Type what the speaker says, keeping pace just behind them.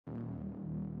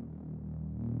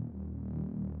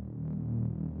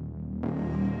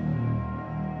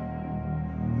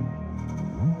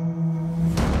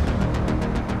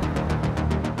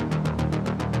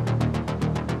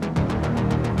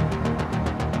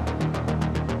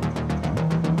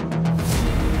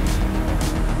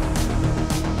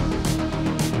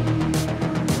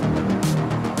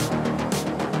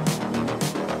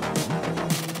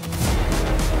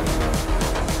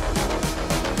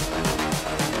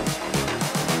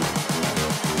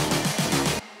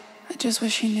just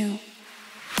wish he knew.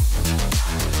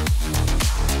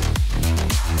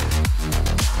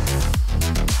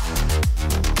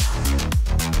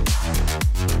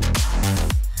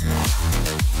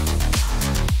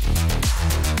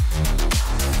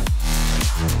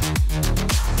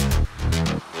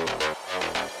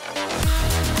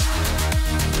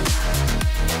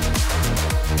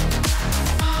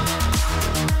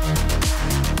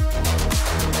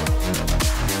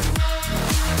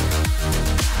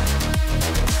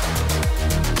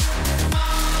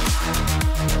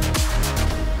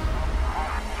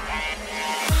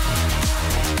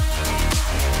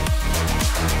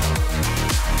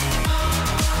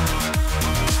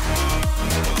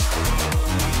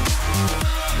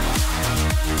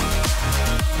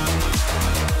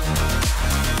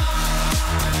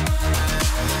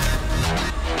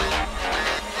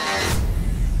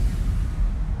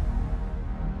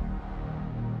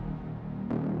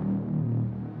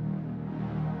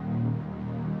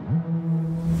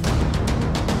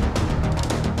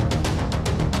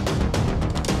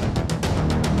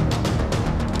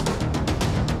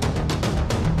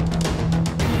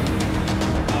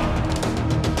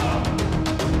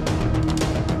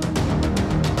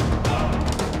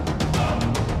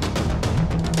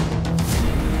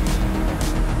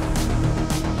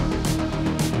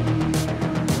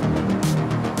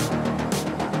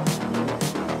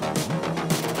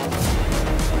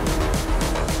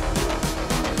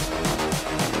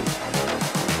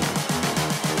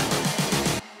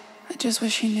 Just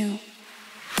wish he knew.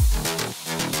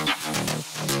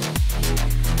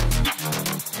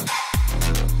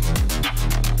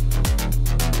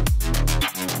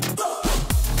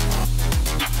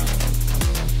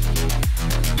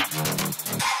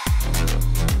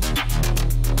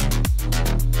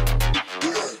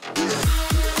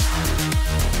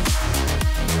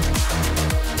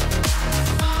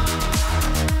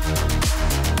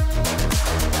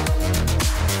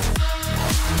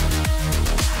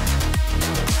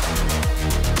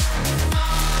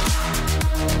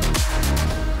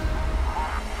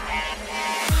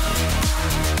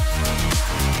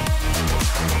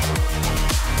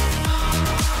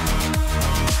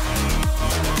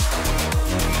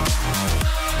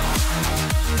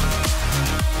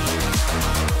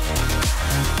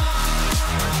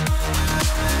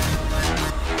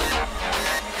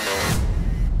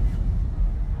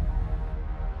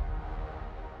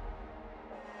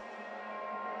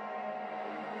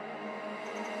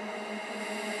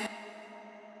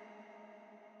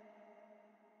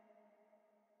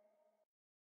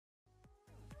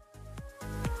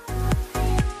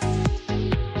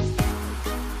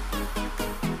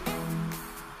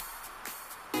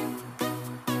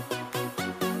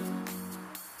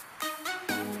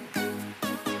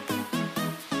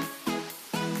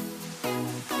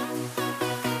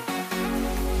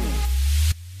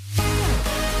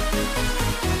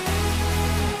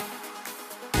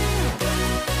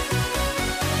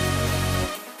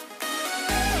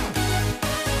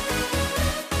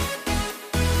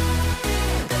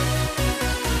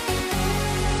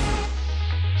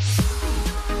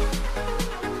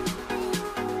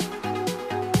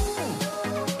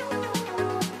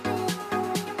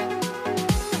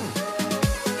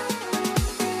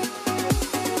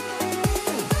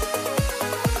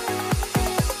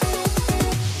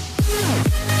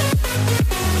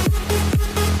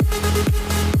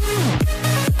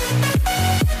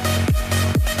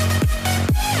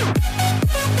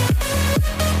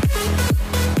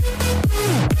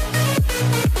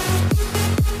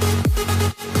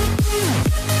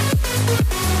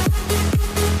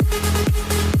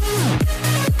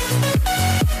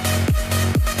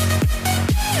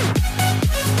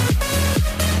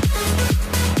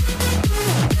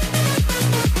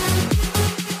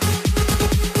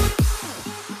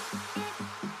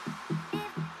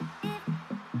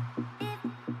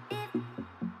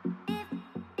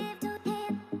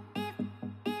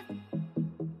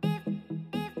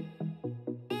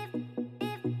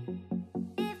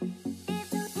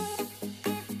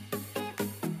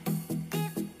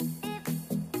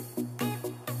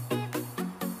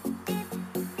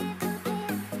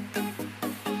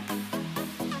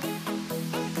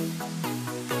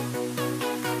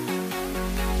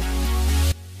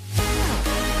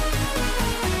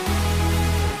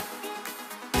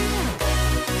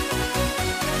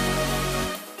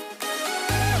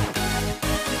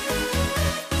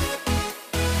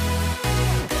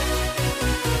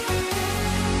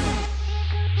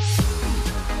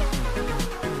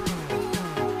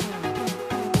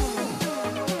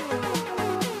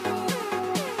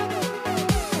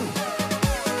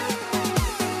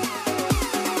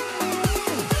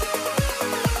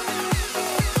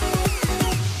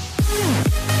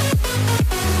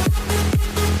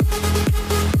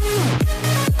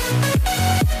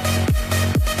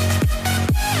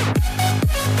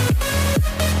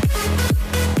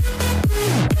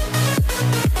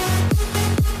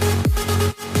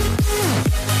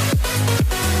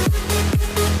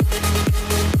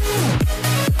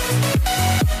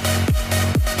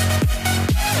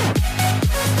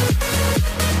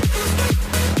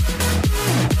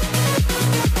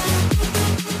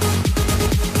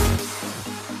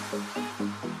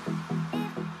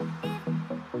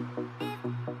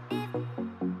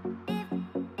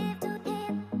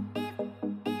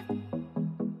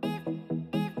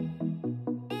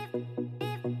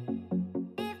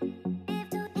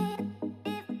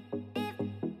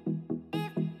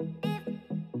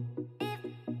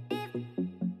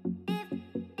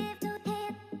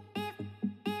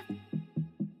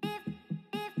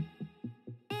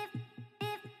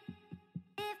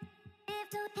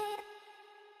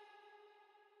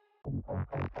 Look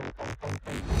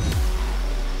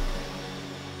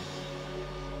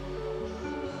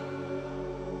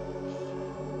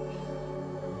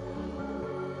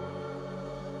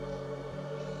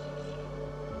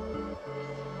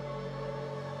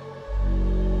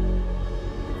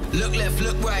left,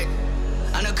 look right,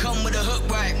 and I come with a hook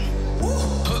right.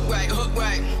 Hook right, hook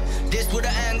right. This what the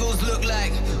angles look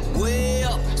like. Way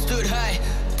up, stood high,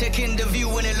 taking the view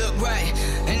when it look right.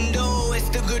 And oh, it's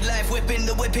the good life, whipping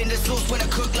the sauce when I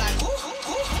cook like.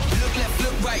 Look left,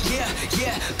 look right, yeah,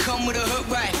 yeah. Come with a hook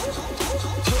right.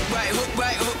 Hook right, hook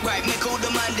right, hook right. Make all the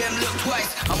man them look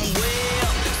twice. I'm way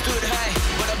up, stood high,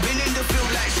 but I've been in the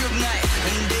field like Suge Knight.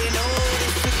 And they know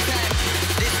this took time.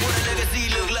 This what a legacy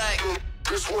look like.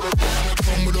 This what a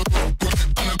come with a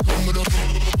and I come with a and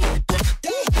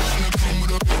I come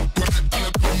with a and I come with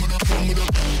a come with a and I come with a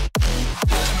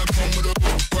and I come with a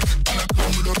and I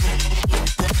come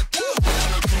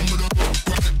with a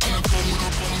and I come with a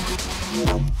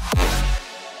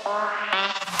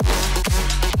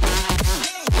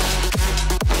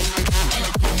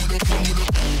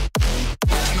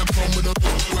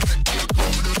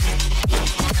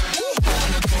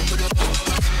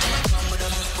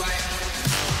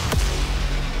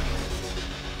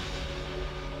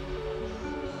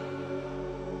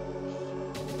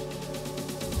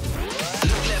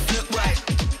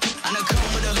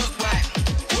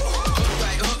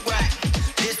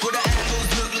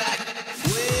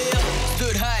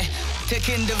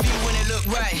taking the view when it look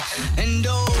right. And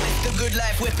oh, it's the good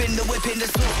life, whipping the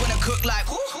sauce when I cook like.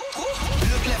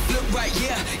 Look left, look right,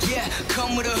 yeah, yeah.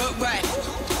 Come with a hook right.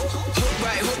 Hook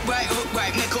right, hook right, hook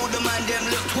right. Make all the man them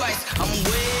look twice. I'm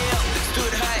way up,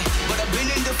 stood high, but I've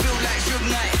been in the field like Suge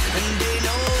Knight. And they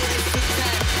know this took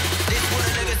time. This what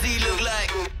a legacy look like.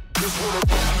 This what a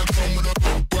and I come with a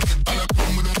and I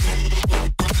come with a and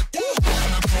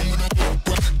I come with a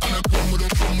and I come with a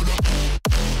come with a.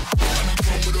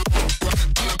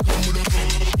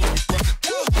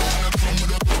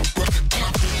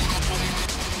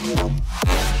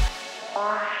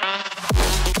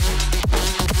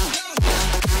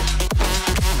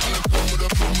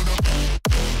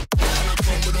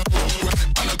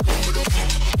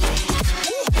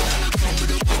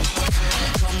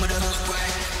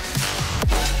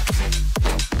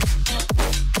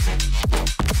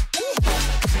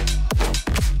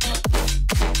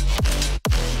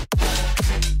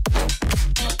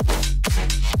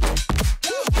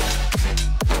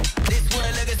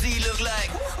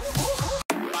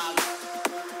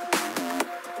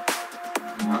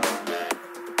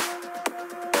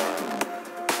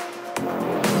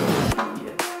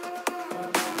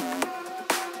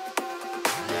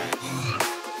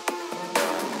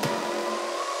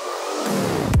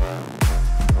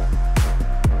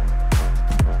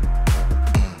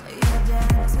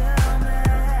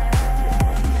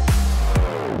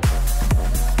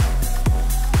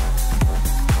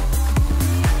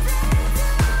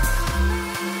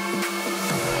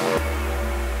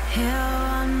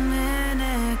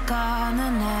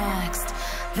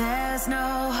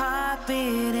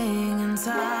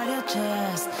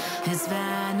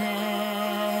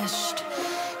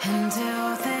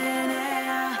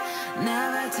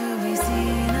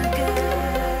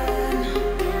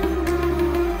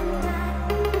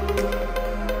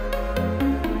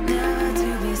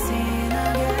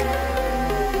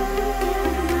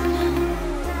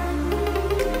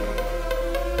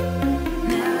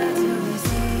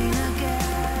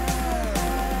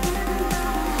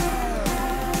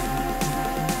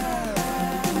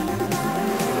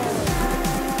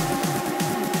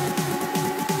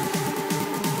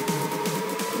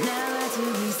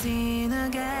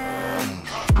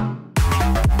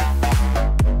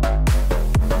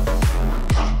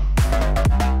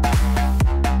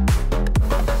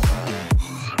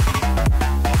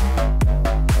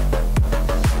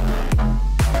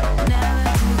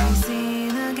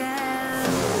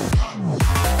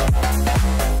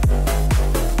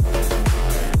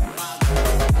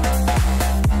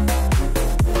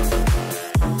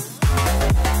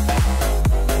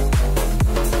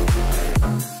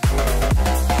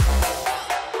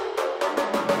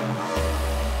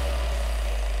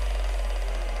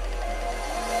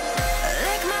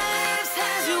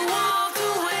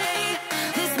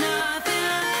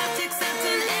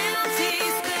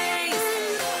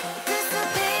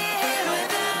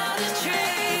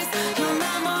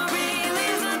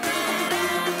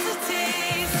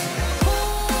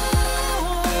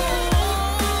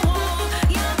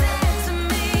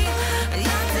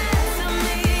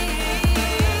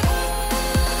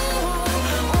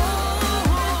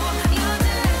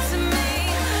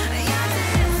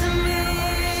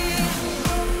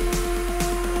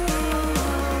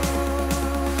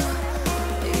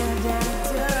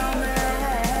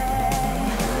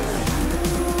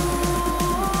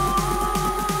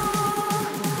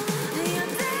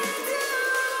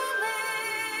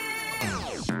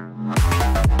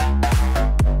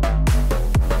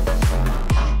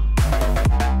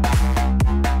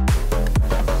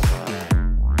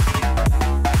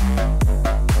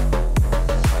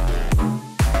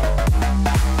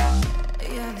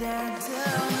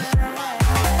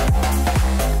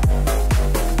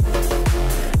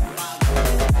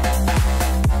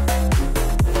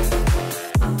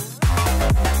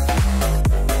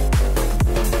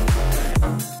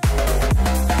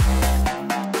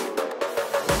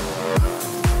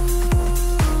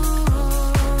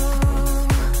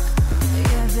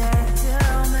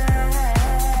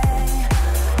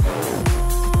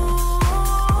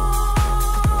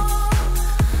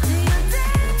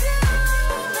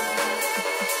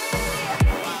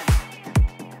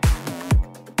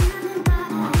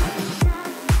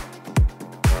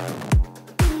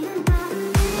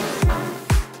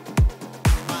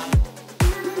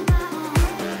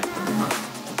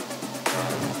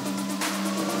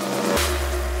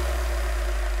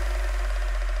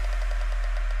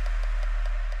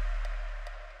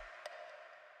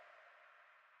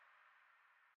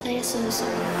 Play a song.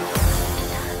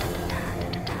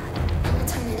 I'ma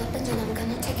turn it up and then I'm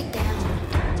gonna take it down.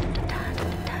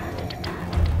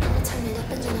 I'ma turn it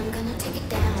up and then I'm gonna take it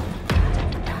down.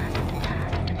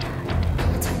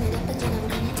 I'ma turn it up and then I'm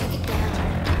gonna take it down.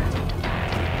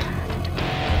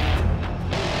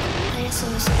 Play a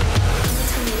song. I'ma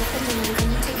turn it up and then I'm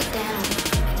gonna take it down.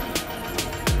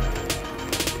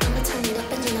 I'ma turn it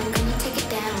up and then I'm gonna take it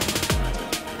down.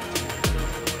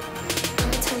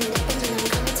 I'ma turn it up and then I'm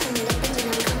gonna turn it up and then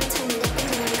I'm gonna turn it up and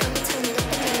then I'm gonna turn it up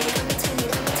and then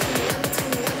I'm gonna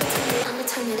turn it up, I'ma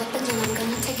turn it up and then I'm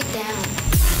gonna take it down.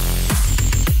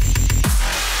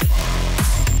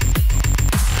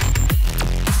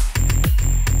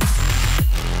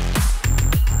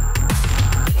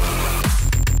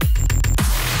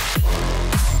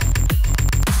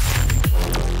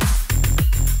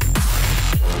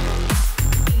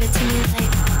 Give it to me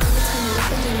like I'ma turn it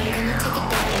up and then I'm gonna take it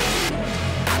down.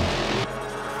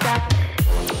 Drop.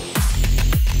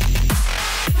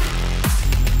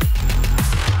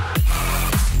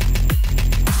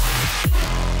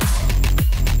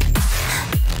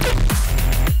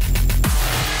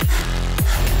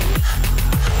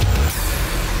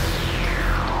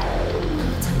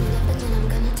 I'ma turn it up and then I'm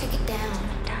gonna take it down.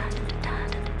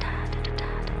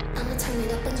 I'ma turn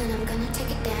it up and then I'm gonna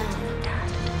take it down.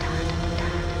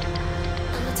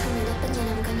 I'ma turn it up and then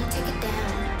I'm gonna take it down.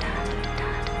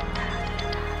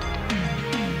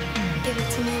 Give it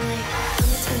to me like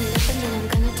I'ma turn it up and then I'm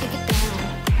gonna take it down.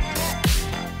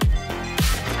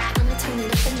 I'ma turn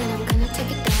it up and then I'm gonna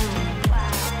take it down.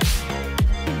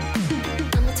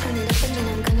 I'ma turn it up and then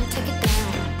I'm gonna take it down.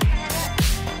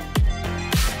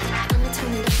 I'ma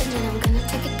turn it up and then I'm gonna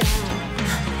take it down.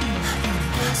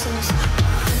 Play a song.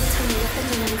 I'ma turn it up and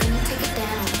then I'm gonna take it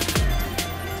down.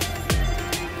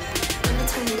 I'ma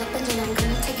turn it up and then I'm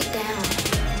gonna take it down.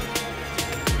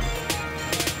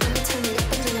 I'ma turn it up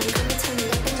and then I'm gonna turn it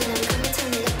up and then I'm gonna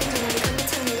turn it up and then I'm gonna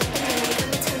turn it up and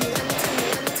then I'm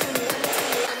gonna turn it up,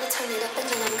 I'ma turn it up and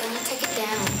then I'm gonna take it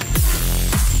down.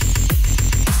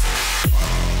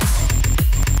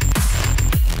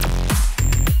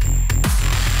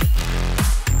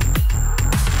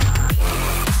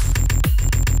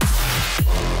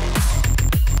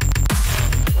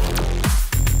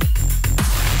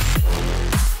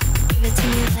 Give it to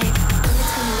me like I'ma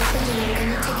turn it up and then I'm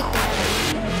gonna take it down.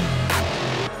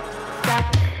 Drop.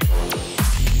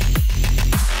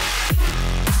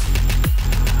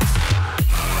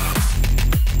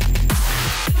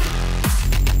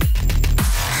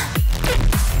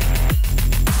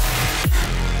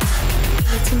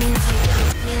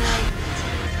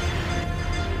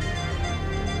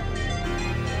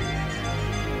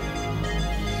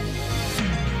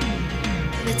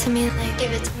 Give it to me like,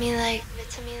 give it to me like, give it to me like, give it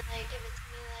to me like, give it to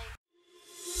me like.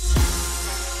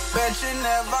 Bet you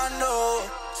never know.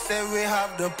 Say we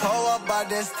have the power, but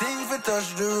there's things we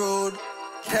touch the road.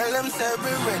 Tell them say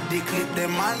we ready, clip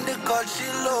them on the cut she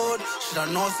load.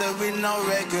 Shoulda know say we no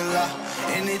regular.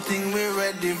 Anything we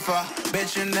ready for.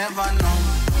 Bet you never know.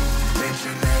 Bet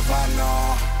you never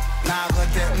know. Nah go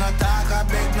take no talk, I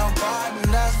beg no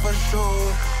pardon, that's for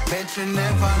sure. Bet you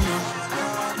never know.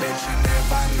 Bet you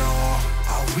never know.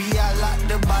 How we are like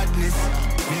the badness,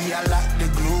 we are like the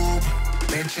globe.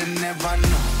 Bet you never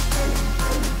know.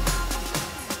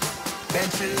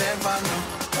 Bet you never know.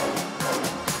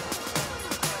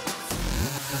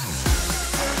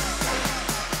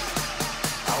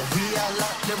 How we are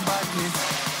like the badness,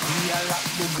 we are like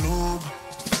the globe.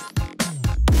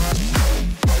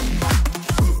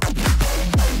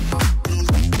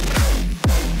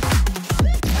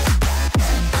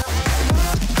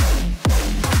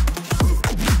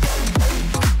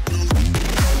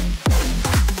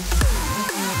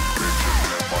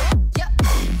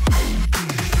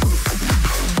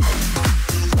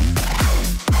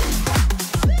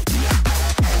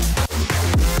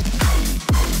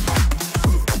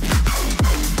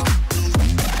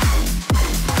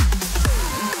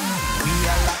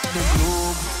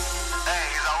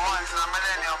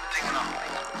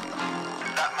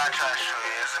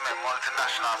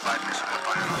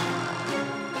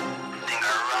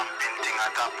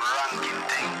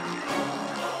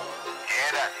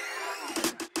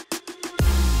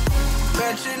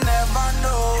 Bet you never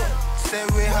know. Say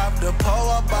we have the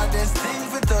power, but there's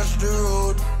things we touch the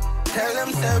road. Tell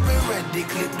them say we ready,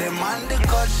 clip them on the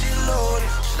cut she load.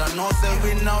 Shoulda know say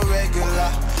we no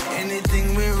regular.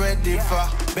 Anything we ready for.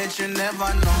 Bet you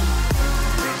never know.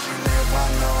 Bet you never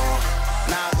know.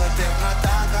 Nah go take no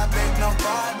talk, I beg no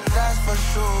pardon, that's for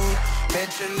sure.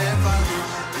 Bet you never know.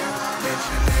 Bet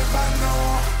you never know.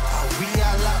 How we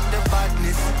are like the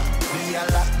badness, we are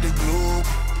like the globe.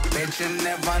 Bet Bet you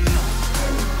never know.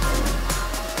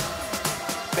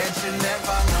 Bet you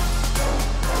never know.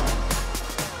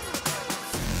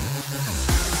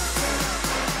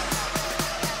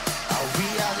 We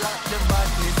are like the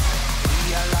badness.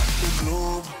 We are like the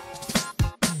globe.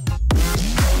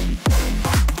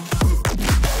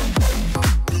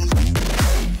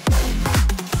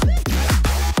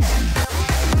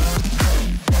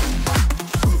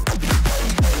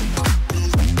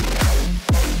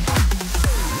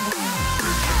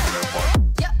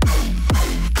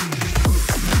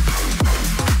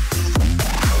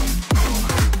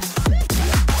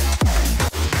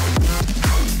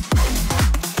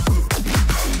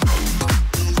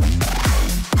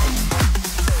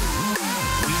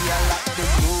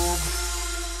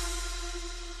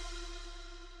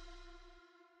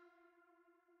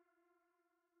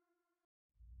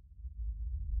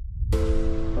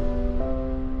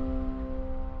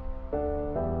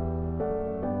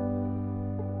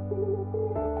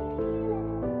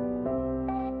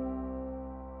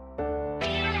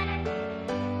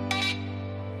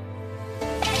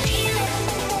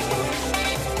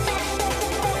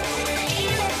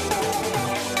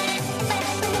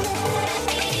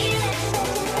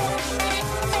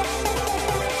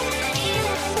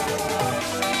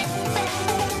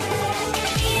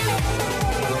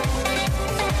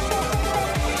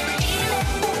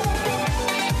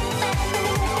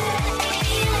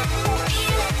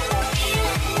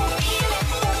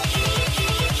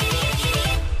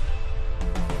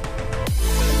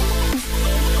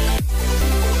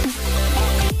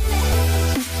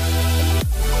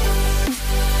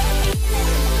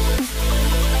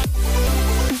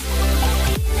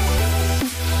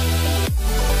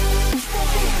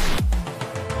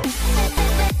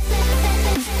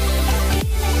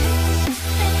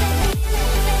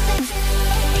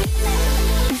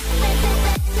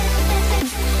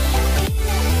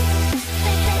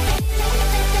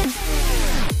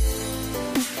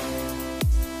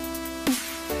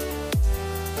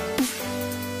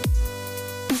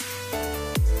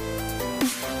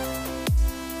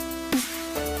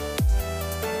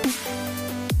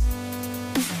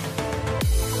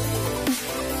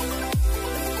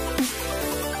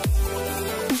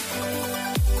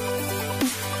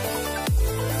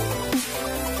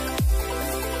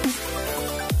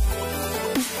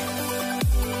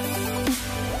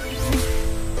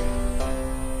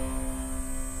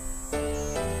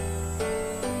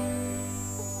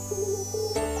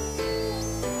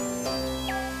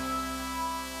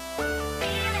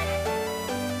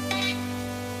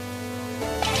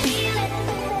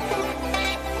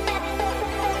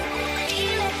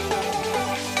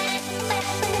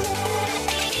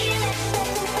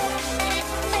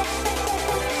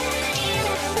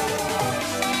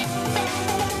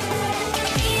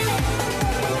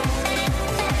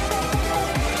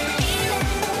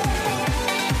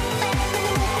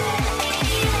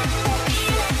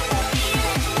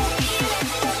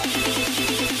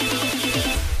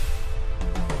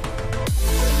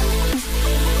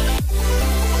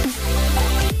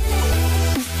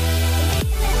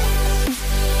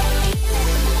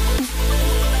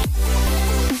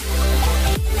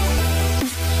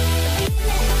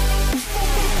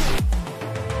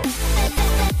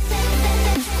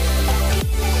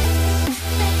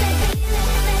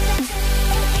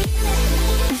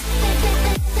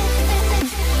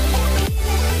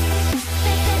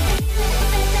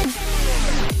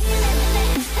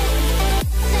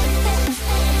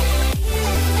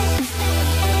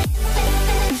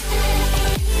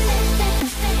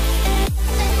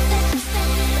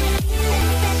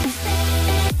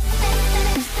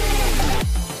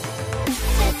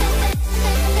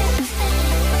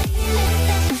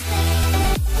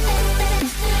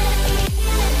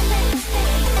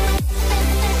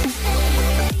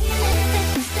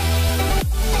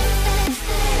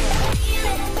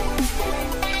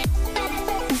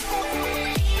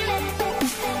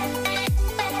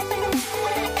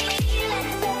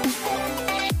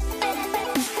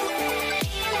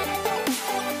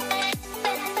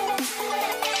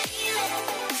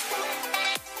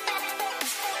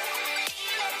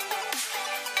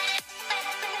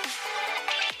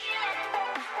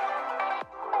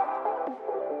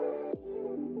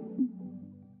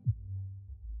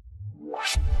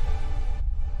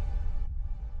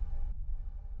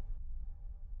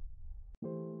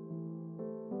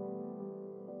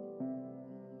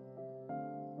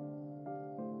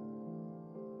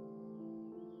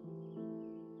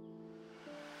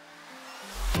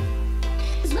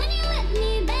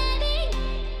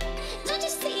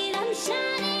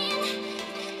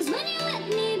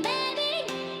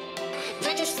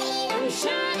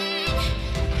 shining.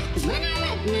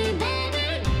 let me,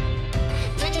 baby.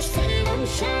 Did you see them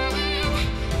shining?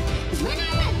 'Cause when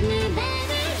you let me, baby.